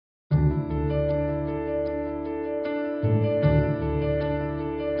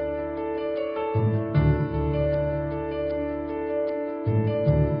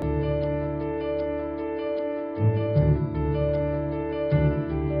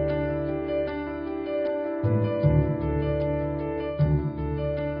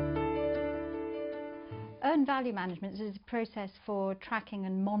value management is a process for tracking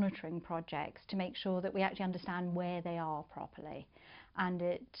and monitoring projects to make sure that we actually understand where they are properly. And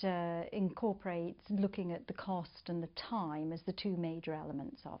it incorporates looking at the cost and the time as the two major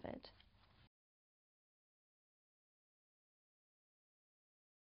elements of it.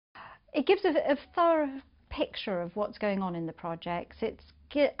 It gives a thorough picture of what's going on in the projects. It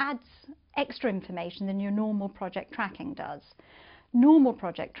adds extra information than your normal project tracking does. Normal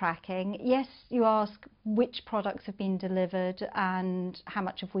project tracking, yes, you ask which products have been delivered and how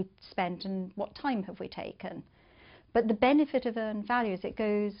much have we spent and what time have we taken. But the benefit of earned value is it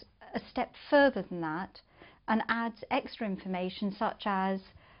goes a step further than that and adds extra information such as,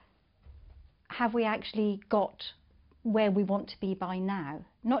 have we actually got where we want to be by now?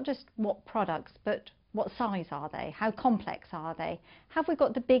 Not just what products, but what size are they? How complex are they? Have we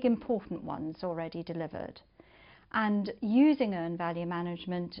got the big important ones already delivered? And using earned value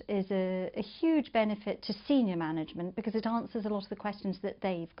management is a huge benefit to senior management because it answers a lot of the questions that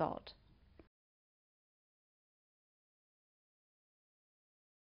they've got.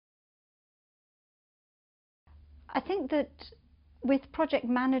 I think that with project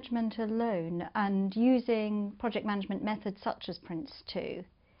management alone and using project management methods such as Prince2,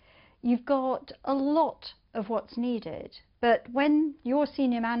 you've got a lot of what's needed. But when your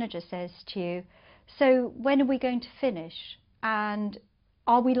senior manager says to you, so when are we going to finish and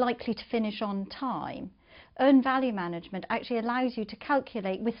are we likely to finish on time? Earned value management actually allows you to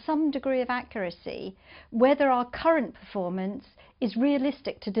calculate with some degree of accuracy whether our current performance is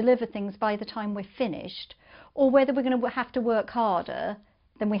realistic to deliver things by the time we're finished, or whether we're going to have to work harder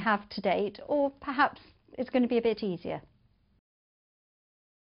than we have to date, or perhaps it's going to be a bit easier.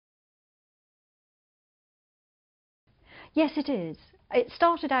 Yes, it is. It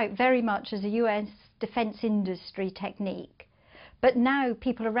started out very much as a US defence industry technique, but now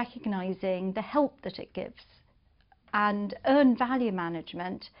people are recognising the help that it gives. And earned value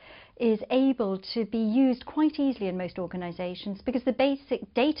management is able to be used quite easily in most organisations because the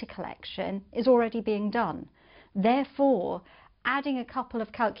basic data collection is already being done. Therefore, adding a couple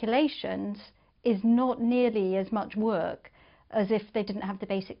of calculations is not nearly as much work as if they didn't have the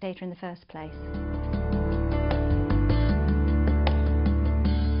basic data in the first place.